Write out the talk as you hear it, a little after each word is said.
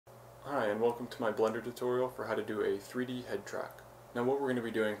Hi, and welcome to my Blender tutorial for how to do a 3D head track. Now what we're going to be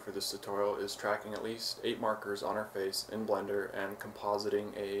doing for this tutorial is tracking at least 8 markers on our face in Blender and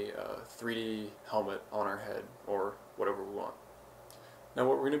compositing a 3D helmet on our head, or whatever we want. Now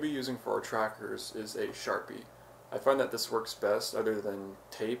what we're going to be using for our trackers is a Sharpie. I find that this works best other than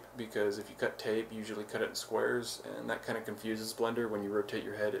tape, because if you cut tape, you usually cut it in squares, and that kind of confuses Blender. When you rotate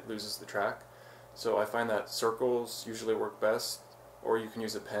your head, it loses the track. So I find that circles usually work best, or you can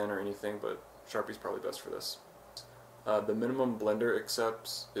use a pen or anything, but Sharpie's probably best for this. The minimum Blender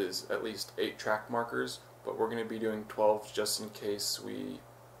accepts is at least 8 track markers, but we're going to be doing 12 just in case we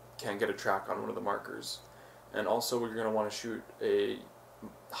can't get a track on one of the markers. And also we're going to want to shoot a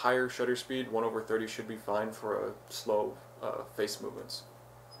higher shutter speed. 1/30 should be fine for slow face movements.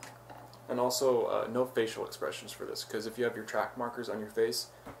 And also no facial expressions for this, because if you have your track markers on your face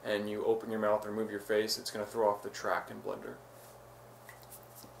and you open your mouth or move your face, it's going to throw off the track in Blender.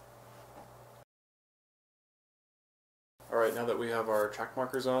 Alright, now that we have our track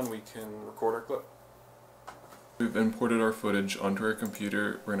markers on, we can record our clip. We've imported our footage onto our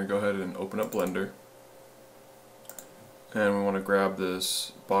computer. We're going to go ahead and open up Blender. And we want to grab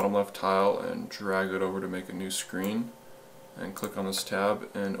this bottom left tile and drag it over to make a new screen. And click on this tab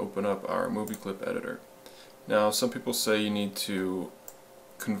and open up our movie clip editor. Now some people say you need to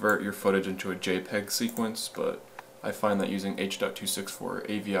convert your footage into a JPEG sequence, but I find that using H.264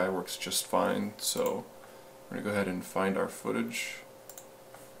 AVI works just fine, so we're going to go ahead and find our footage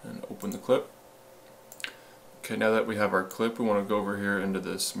and open the clip. Okay, now that we have our clip, we want to go over here into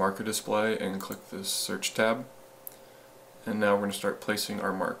this marker display and click this search tab. And now we're going to start placing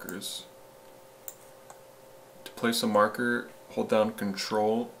our markers. To place a marker, hold down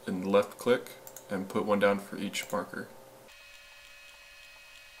Control and left click and put one down for each marker.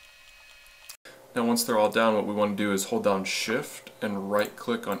 Now once they're all down, what we want to do is hold down Shift and right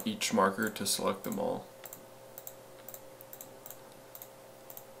click on each marker to select them all.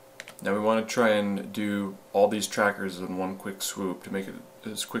 Now we want to try and do all these trackers in one quick swoop to make it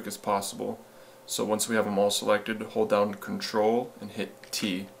as quick as possible. So once we have them all selected, hold down Control and hit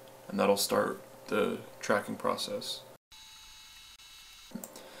T, and that'll start the tracking process.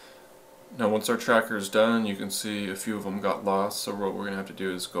 Now once our tracker is done, you can see a few of them got lost, so what we're going to have to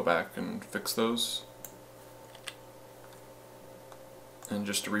do is go back and fix those. And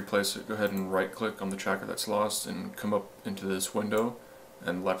just to replace it, go ahead and right click on the tracker that's lost and come up into this window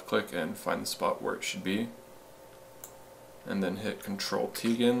and left click and find the spot where it should be, and then hit Control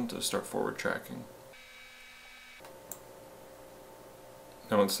T again to start forward tracking.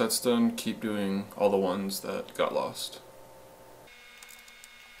 Now once that's done, keep doing all the ones that got lost.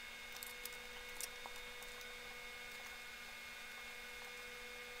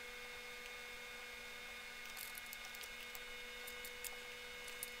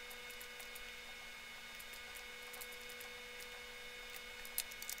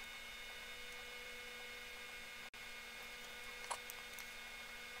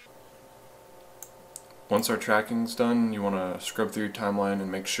 Once our tracking's done, you want to scrub through your timeline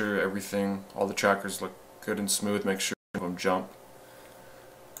and make sure everything, all the trackers look good and smooth, make sure none of them jump.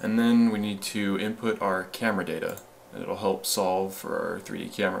 And then we need to input our camera data, and it'll help solve for our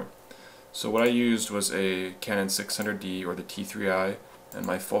 3D camera. So what I used was a Canon 600D or the T3i, and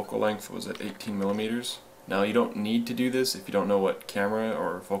my focal length was at 18mm. Now you don't need to do this if you don't know what camera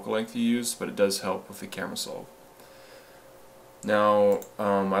or focal length you use, but it does help with the camera solve. Now,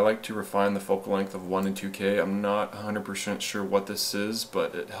 I like to refine the focal length of 1 and 2K. I'm not 100% sure what this is,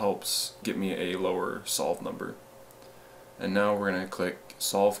 but it helps get me a lower solve number. And now we're going to click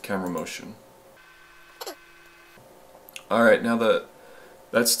Solve Camera Motion. Alright, now that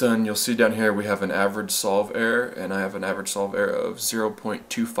that's done, you'll see down here we have an average solve error, and I have an average solve error of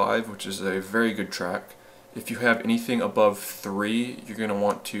 0.25, which is a very good track. If you have anything above 3, you're going to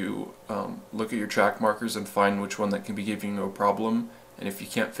want to look at your track markers and find which one that can be giving you a problem, and if you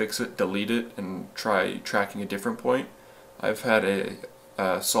can't fix it, delete it and try tracking a different point. I've had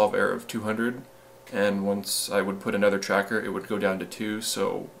a solve error of 200, and once I would put another tracker, it would go down to 2,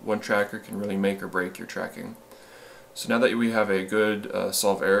 so one tracker can really make or break your tracking. So now that we have a good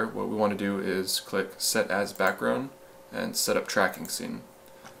solve error, what we want to do is click Set as Background and set up tracking scene.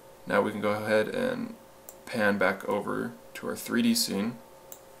 Now we can go ahead and pan back over to our 3D scene,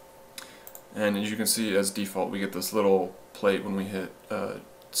 and as you can see, as default we get this little plate when we hit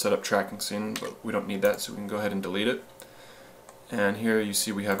set up tracking scene, but we don't need that, so we can go ahead and delete it. And here you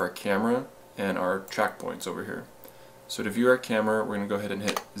see we have our camera and our track points over here. So to view our camera, we're going to go ahead and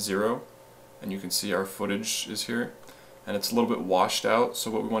hit 0, and you can see our footage is here, and it's a little bit washed out, so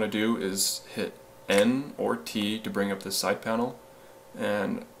what we want to do is hit N or T to bring up the side panel,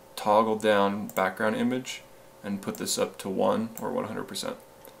 and toggle down background image and put this up to 1 or 100%.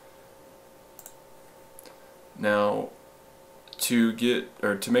 Now, to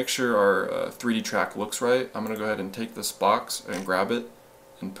make sure our 3D track looks right, I'm going to go ahead and take this box and grab it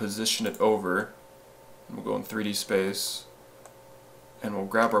and position it over. And we'll go in 3D space and we'll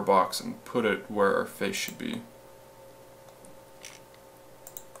grab our box and put it where our face should be.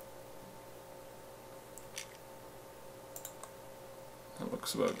 That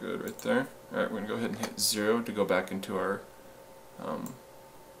looks about good right there. Alright, we're going to go ahead and hit 0 to go back into our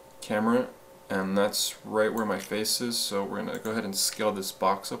camera, and that's right where my face is, so we're going to go ahead and scale this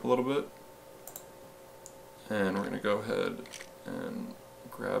box up a little bit, and we're going to go ahead and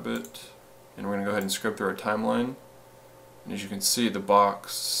grab it, and we're going to go ahead and scrub through our timeline, and as you can see the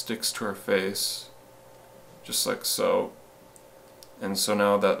box sticks to our face just like so. And so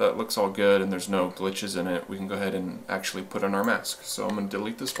now that looks all good and there's no glitches in it, we can go ahead and actually put on our mask. So I'm going to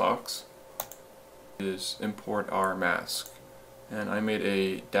delete this box. Is import our mask. And I made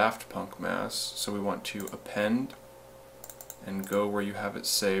a Daft Punk mask, so we want to append and go where you have it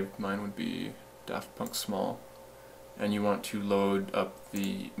saved. Mine would be Daft Punk small. And you want to load up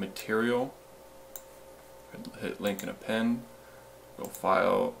the material. Hit link and append. Go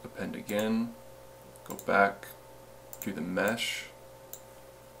file, append again. Go back, do the mesh.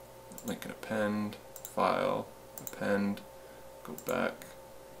 Link and append, file, append, go back,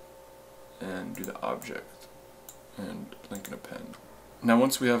 and do the object, and link and append. Now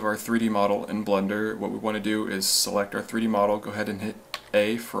once we have our 3D model in Blender, what we want to do is select our 3D model, go ahead and hit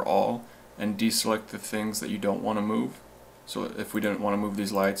A for all, and deselect the things that you don't want to move. So if we didn't want to move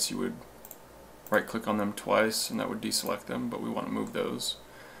these lights, you would right click on them twice and that would deselect them, but we want to move those.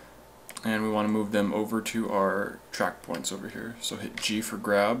 And we want to move them over to our track points over here. So hit G for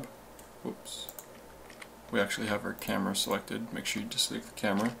grab. Whoops. We actually have our camera selected. Make sure you deselect the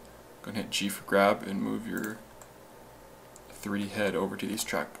camera. Go ahead and hit G for grab and move your 3D head over to these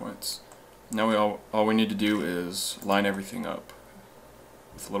track points. Now all we need to do is line everything up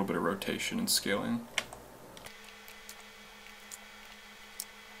with a little bit of rotation and scaling.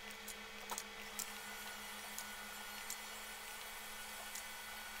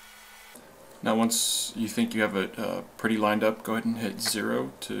 Now once you think you have it pretty lined up, go ahead and hit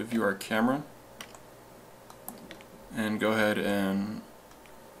 0 to view our camera. And go ahead and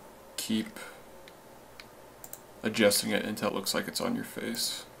keep adjusting it until it looks like it's on your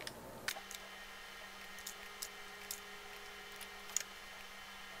face.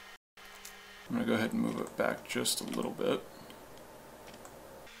 I'm going to go ahead and move it back just a little bit.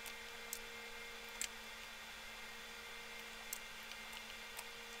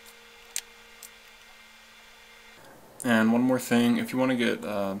 And one more thing, if you want to get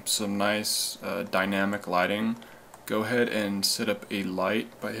some nice dynamic lighting, go ahead and set up a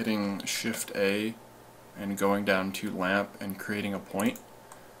light by hitting Shift A and going down to lamp and creating a point.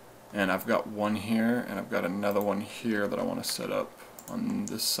 And I've got one here and I've got another one here that I want to set up on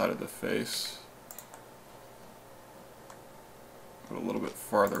this side of the face. Put a little bit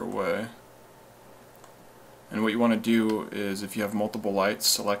farther away. And what you want to do is, if you have multiple lights,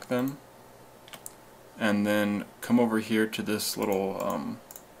 select them. And then come over here to this little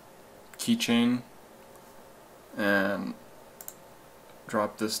keychain and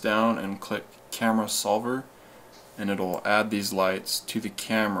drop this down and click Camera Solver, and it'll add these lights to the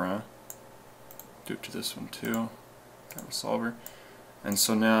camera. Do it to this one too, Camera Solver. And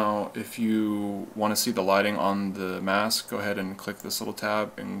so now if you want to see the lighting on the mask, go ahead and click this little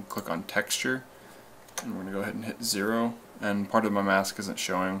tab and click on Texture, and we're going to go ahead and hit 0, and part of my mask isn't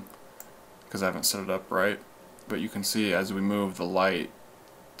showing because I haven't set it up right, but you can see as we move the light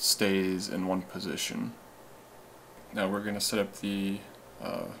stays in one position. Now we're going to set up the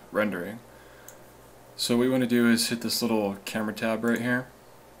rendering. So what we want to do is hit this little camera tab right here.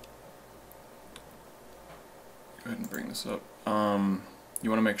 Go ahead and bring this up. You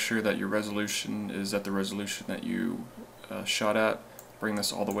want to make sure that your resolution is at the resolution that you shot at. Bring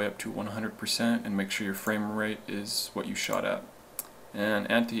this all the way up to 100% and make sure your frame rate is what you shot at.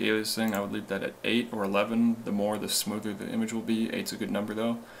 And anti-aliasing, I would leave that at 8 or 11. The more, the smoother the image will be. 8's a good number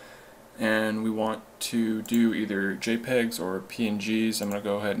though. And we want to do either JPEGs or PNGs. I'm going to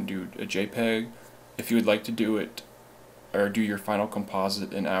go ahead and do a JPEG. If you would like to do it or do your final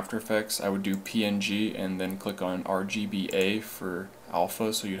composite in After Effects, I would do PNG and then click on RGBA for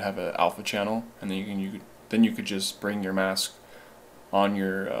alpha, so you'd have an alpha channel, and then you could just bring your mask on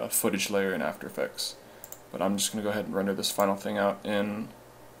your footage layer in After Effects. But I'm just going to go ahead and render this final thing out in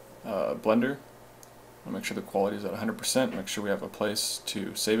Blender. I'll make sure the quality is at 100%, make sure we have a place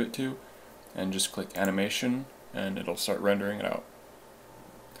to save it to, and just click Animation, and it'll start rendering it out.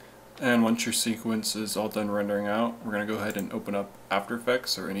 And once your sequence is all done rendering out, we're going to go ahead and open up After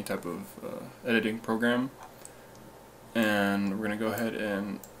Effects or any type of editing program. And we're going to go ahead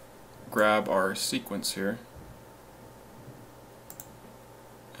and grab our sequence here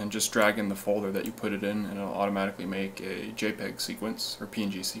and just drag in the folder that you put it in, and it'll automatically make a JPEG sequence or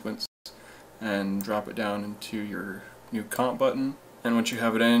PNG sequence, and drop it down into your new comp button. And once you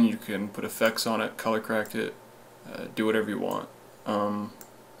have it in, you can put effects on it, color correct it, do whatever you want.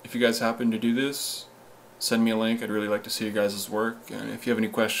 If you guys happen to do this, send me a link. I'd really like to see you guys' work, and if you have any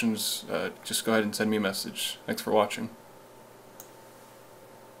questions, just go ahead and send me a message. Thanks for watching.